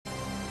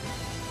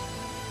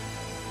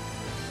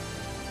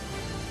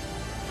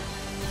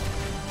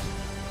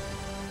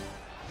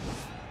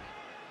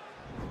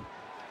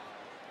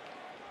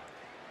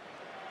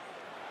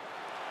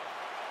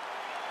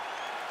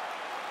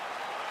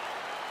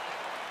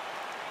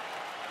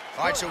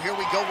All right, so here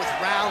we go with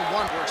round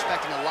one. We're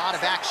expecting a lot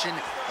of action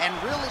and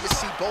really to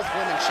see both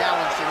women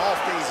challenged in all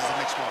phases of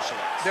mixed martial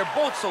arts. They're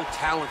both so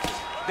talented.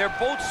 They're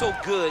both so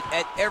good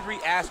at every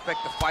aspect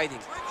of fighting.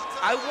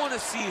 I want to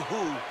see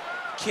who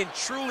can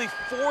truly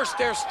force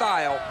their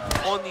style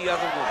on the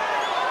other woman.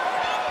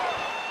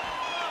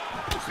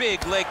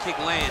 Big leg kick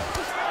land.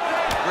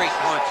 Great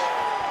punch.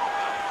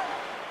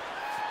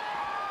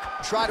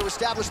 Try to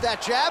establish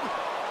that jab.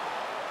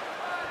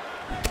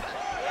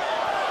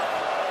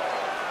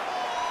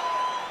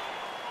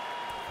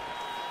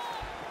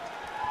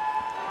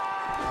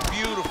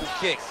 Beautiful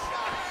kick.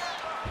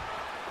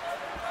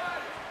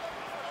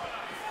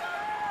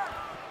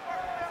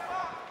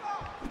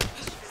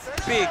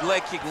 Big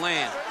leg kick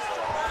land.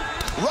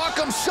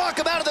 Rock'em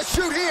sock'em out of the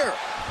chute here.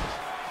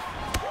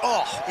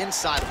 Oh,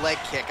 inside leg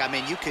kick. I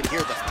mean, you could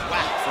hear the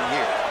whack from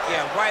here.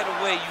 Yeah, right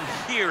away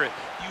you hear it.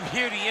 You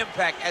hear the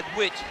impact at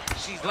which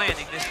she's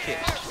landing this kick.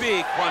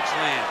 Big punch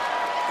land.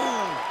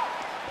 Ooh.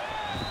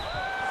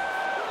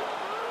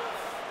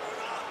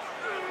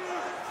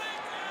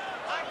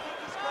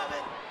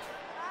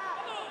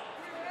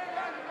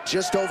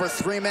 Just over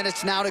 3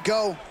 minutes now to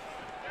go.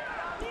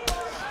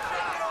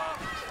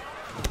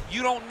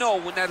 You don't know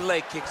when that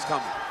leg kick's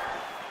coming.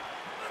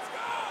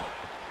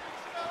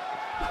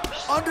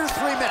 Under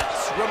 3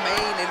 minutes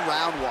remain in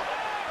round one.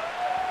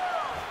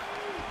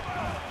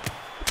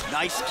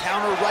 Nice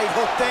counter right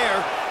hook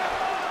there.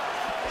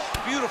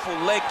 Beautiful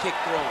leg kick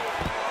thrown.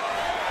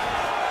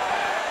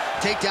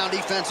 Takedown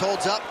defense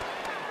holds up.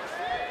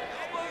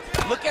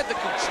 Look at the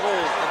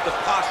control of the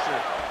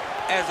posture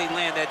as they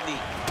land that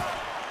knee.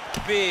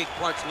 Big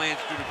punch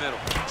lands through the middle.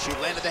 She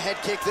landed the head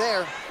kick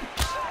there,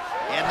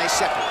 and they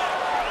separate.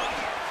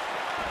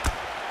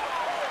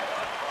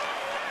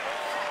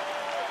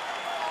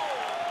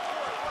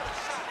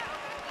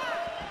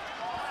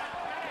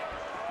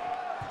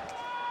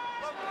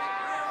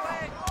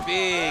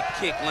 Big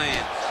kick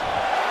lands.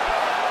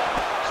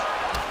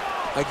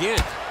 Again,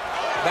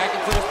 back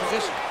into this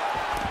position.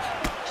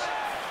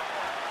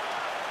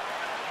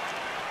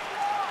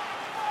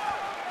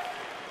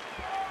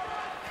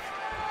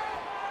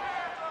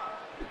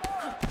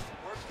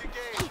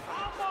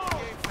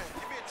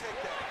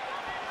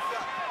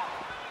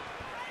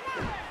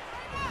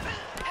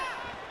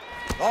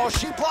 Oh,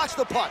 she blocks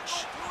the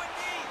punch.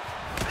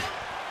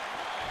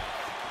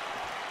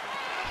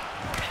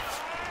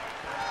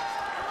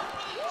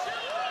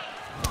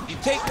 You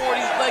take more of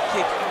these leg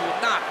kicks, you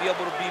will not be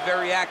able to be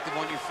very active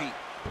on your feet.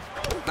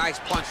 Nice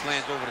punch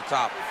lands over the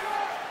top.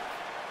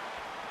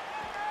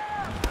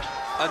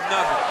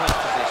 Another punch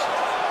position.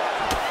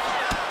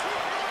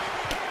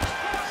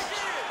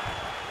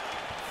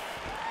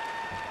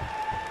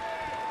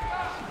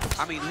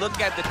 I mean,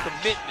 look at the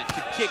commitment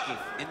to kicking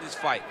in this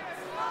fight.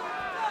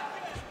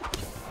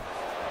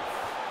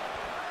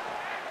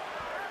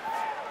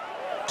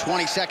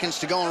 $20 seconds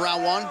to go in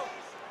round one.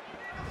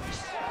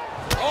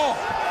 Oh!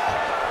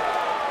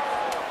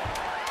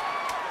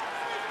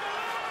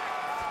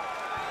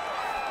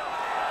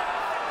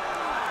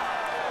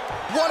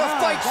 What a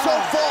fight so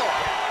far!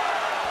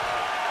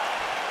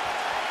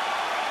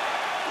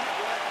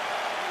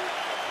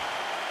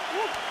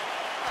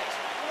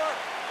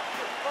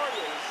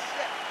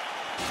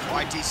 All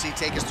right, DC,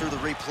 take us through the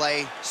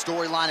replay.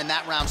 Storyline in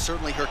that round,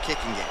 certainly her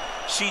kicking game.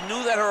 She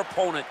knew that her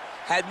opponent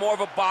had more of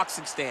a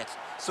boxing stance,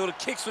 so the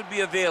kicks would be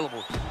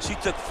available. She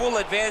took full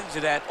advantage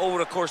of that over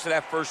the course of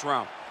that first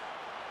round.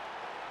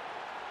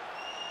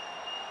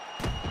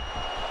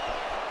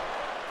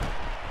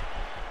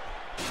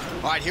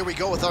 All right, here we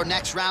go with our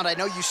next round. I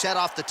know you said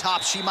off the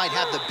top she might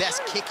have the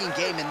best kicking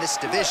game in this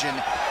division,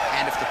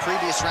 and if the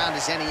previous round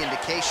is any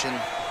indication,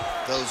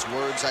 those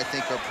words, I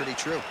think, are pretty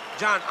true.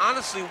 John,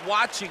 honestly,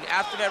 watching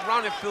after that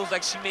round, it feels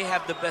like she may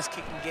have the best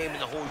kicking game in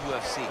the whole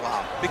UFC.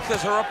 Wow.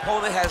 Because her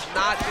opponent has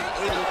not been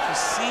able to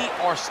see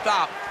or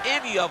stop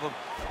any of them.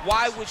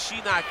 Why would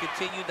she not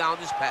continue down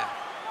this path?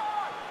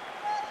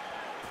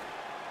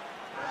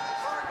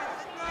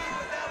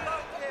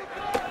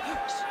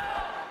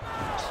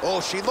 Oh,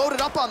 she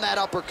loaded up on that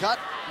uppercut.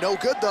 No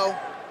good, though.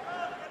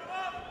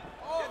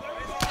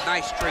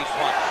 Nice straight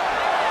punch.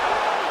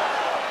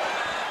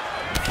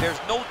 There's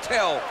no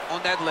tell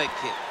on that leg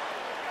kick.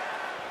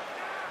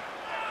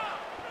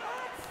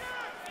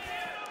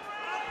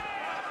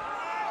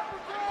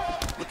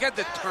 Look at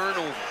the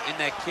turnover in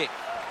that kick.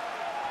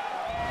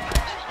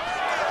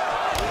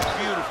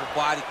 Beautiful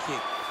body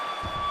kick.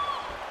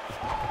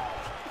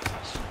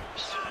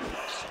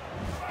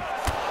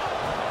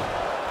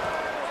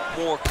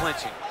 More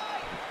clinching.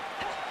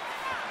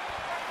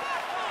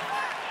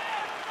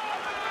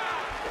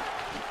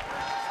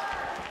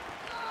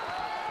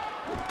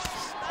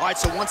 All right,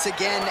 so once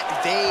again,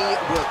 they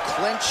will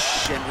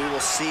clinch, and we will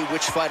see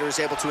which fighter is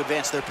able to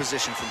advance their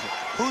position from here.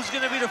 Who's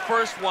going to be the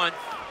first one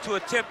to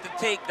attempt the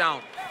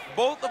takedown?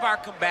 Both of our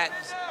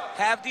combatants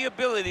have the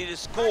ability to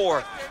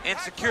score and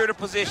secure the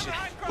position.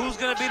 Who's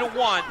going to be the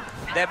one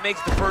that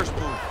makes the first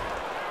move?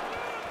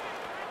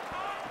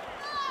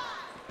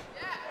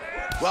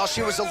 Well,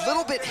 she was a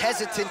little bit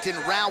hesitant in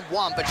round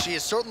one, but she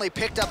has certainly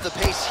picked up the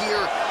pace here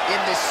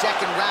in this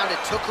second round. It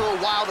took her a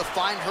while to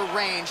find her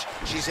range.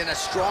 She's in a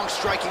strong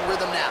striking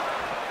rhythm now.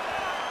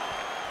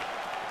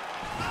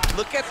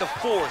 Look at the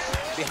force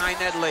behind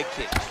that leg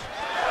kick.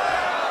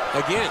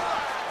 Again,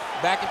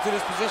 back into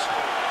this position.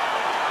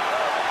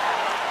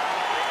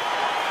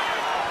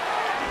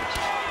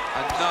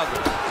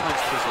 Another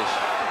clinch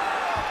position.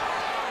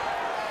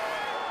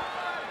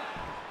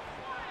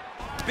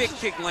 Big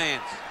kick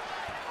lands.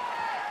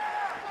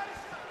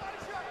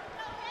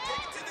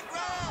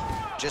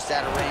 Just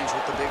out of range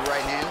with the big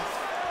right hand.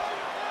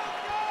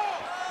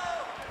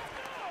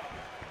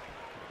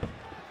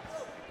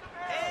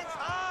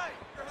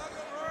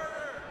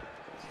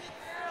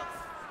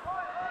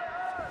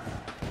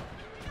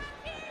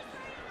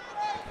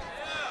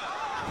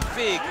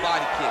 Big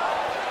body kick.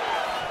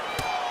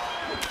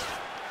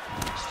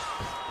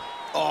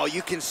 Oh,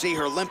 you can see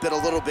her limp it a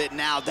little bit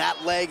now.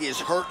 That leg is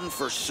hurting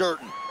for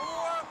certain.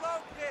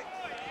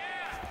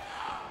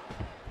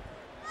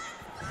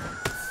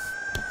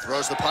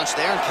 Throws the punch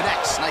there and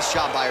connects. Nice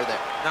job by her there.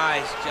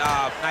 Nice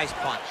job, nice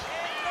punch.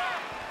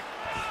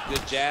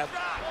 Good jab.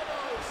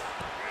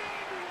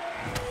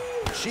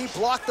 She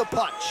blocked the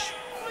punch.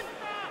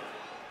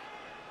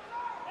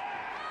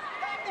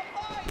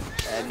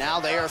 And now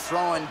they are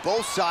throwing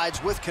both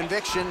sides with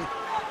conviction.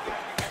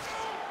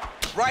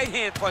 Right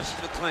hand punch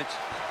to the clinch.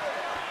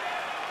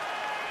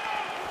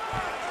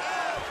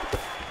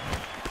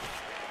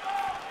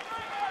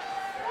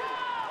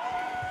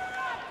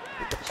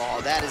 Oh,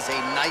 that is a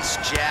nice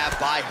jab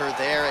by her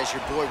there, as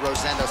your boy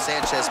Rosendo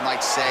Sanchez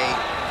might say.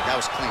 That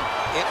was clean.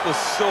 It was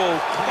so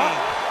clean.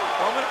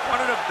 One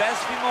of the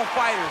best female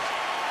fighters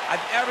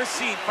I've ever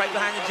seen fight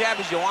behind the jab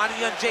is Joanna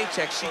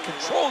Jędrzejczyk. She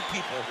controlled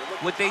people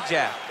with a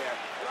jab.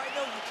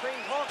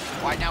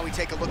 All right, now we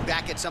take a look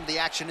back at some of the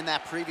action in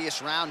that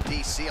previous round,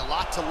 DC. A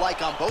lot to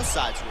like on both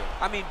sides, really.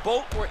 I mean,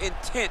 both were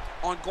intent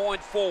on going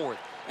forward.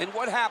 And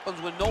what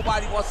happens when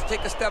nobody wants to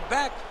take a step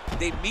back?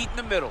 They meet in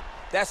the middle.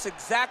 That's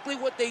exactly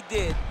what they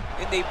did,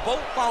 and they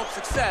both found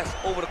success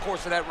over the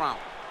course of that round.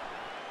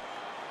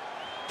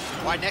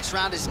 All right, next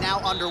round is now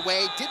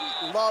underway.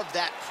 Didn't love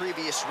that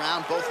previous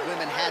round. Both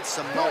women had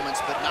some moments,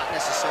 but not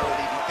necessarily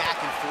the back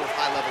and forth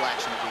high-level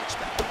action that we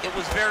expect. It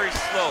was very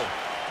slow.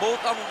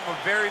 Both of them were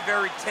very,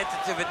 very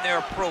tentative in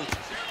their approach.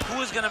 Who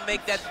is going to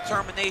make that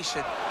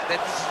determination that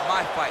this is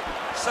my fight?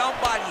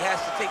 Somebody has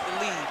to take the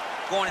lead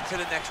going into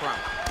the next round.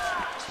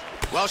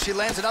 Well, she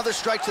lands another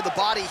strike to the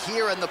body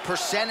here, and the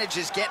percentage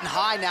is getting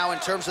high now in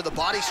terms of the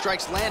body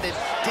strikes landed.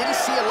 Didn't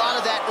see a lot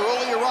of that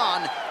earlier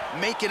on,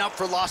 making up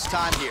for lost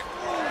time here.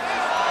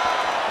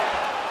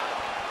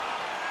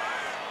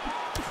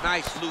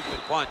 Nice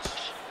looping punch.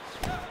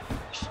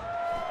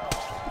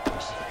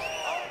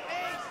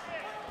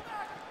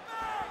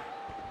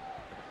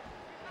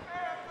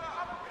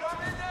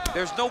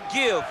 There's no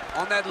give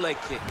on that leg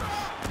kick.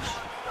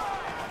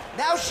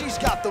 Now she's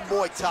got the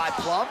Muay Thai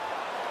plump.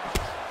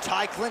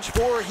 Tie clinch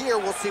for her here.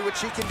 We'll see what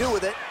she can do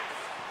with it.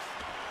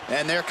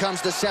 And there comes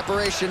the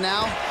separation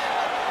now.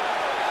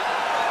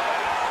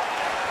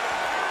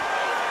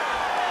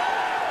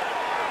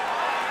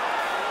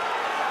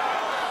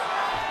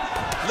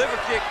 Liver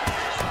kick.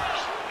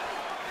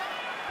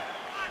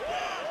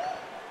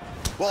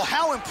 Well,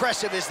 how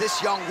impressive is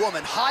this young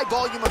woman? High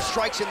volume of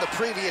strikes in the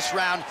previous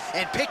round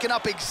and picking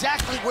up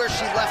exactly where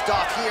she left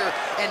off here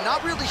and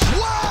not really...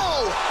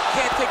 Whoa!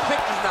 Can't take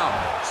pictures now.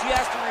 She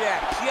has to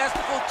react. She has to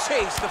go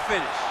chase the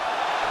finish.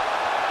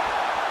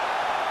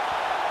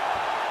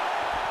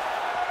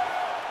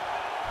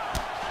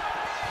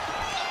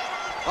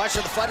 All right,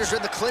 so the fighters are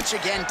in the clinch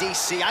again,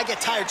 DC. I get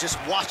tired just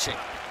watching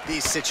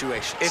these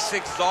situations. It's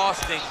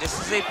exhausting. This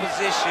is a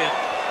position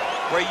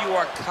where you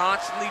are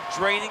constantly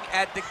draining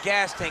at the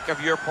gas tank of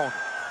your opponent.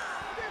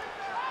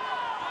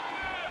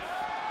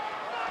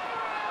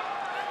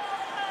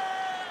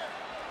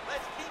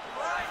 Let's keep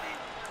grinding.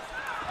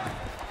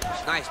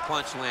 Nice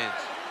punch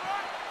lands.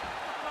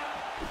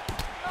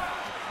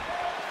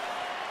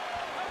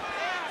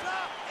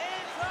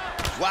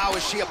 Wow,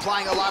 is she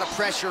applying a lot of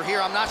pressure here?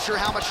 I'm not sure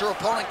how much her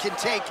opponent can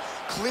take.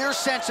 Clear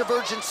sense of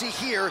urgency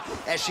here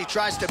as she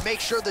tries to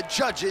make sure the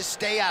judges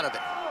stay out of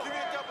it.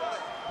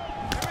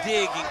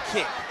 Dig and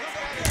kick.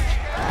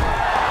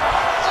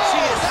 She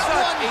is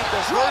such a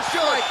diverse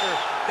striker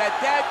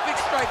that big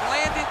strike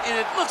landed,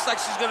 and it looks like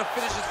she's gonna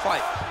finish this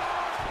fight.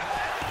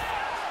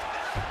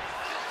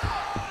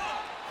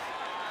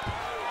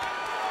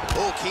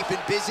 Oh,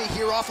 keeping busy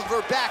here off of her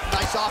back.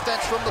 Nice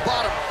offense from the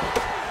bottom.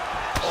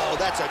 Oh,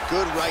 that's a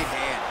good right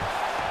hand.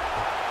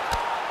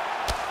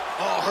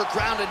 Oh, her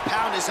ground and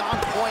pound is on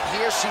point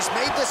here. She's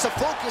made this a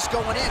focus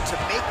going in to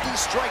make these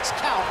strikes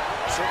count.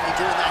 Certainly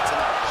doing that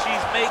tonight.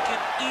 She's making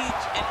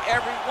each and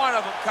every one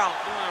of them count.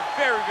 Doing a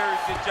very, very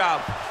good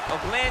job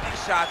of landing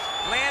shots,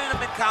 landing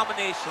them in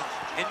combination,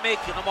 and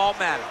making them all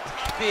matter.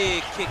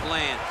 Big kick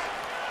lands.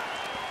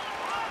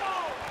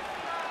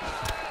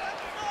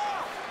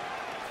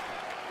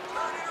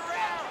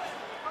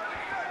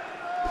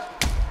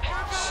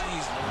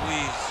 Jeez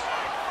Louise.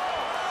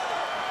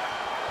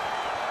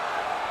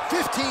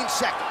 15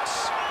 seconds.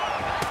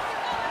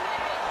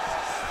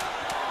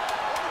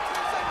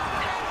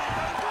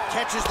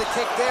 Catches the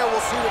kick there. We'll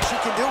see what she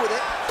can do with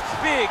it.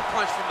 Big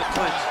punch from the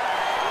clinch.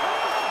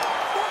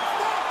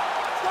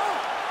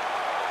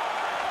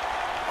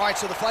 All right,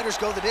 so the fighters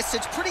go the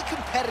distance. Pretty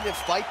competitive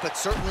fight, but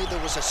certainly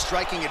there was a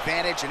striking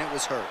advantage, and it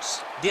was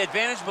hers. The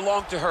advantage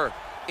belonged to her.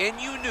 And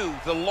you knew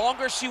the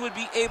longer she would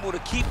be able to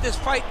keep this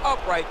fight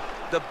upright,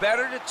 the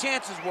better the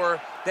chances were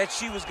that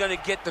she was going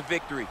to get the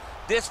victory.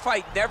 This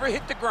fight never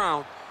hit the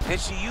ground, and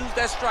she used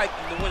that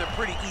striking to win a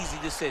pretty easy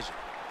decision.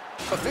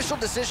 Official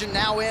decision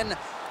now in.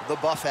 The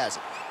buff has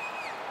it.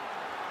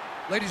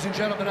 Ladies and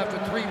gentlemen, after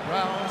 3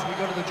 rounds, we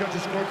go to the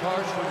judges'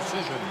 scorecards for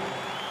decision.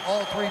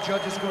 All 3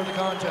 judges scored the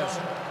contest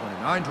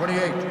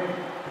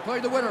 29-28.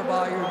 Declared the winner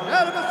by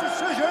unanimous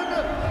decision,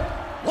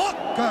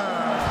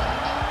 Brogan.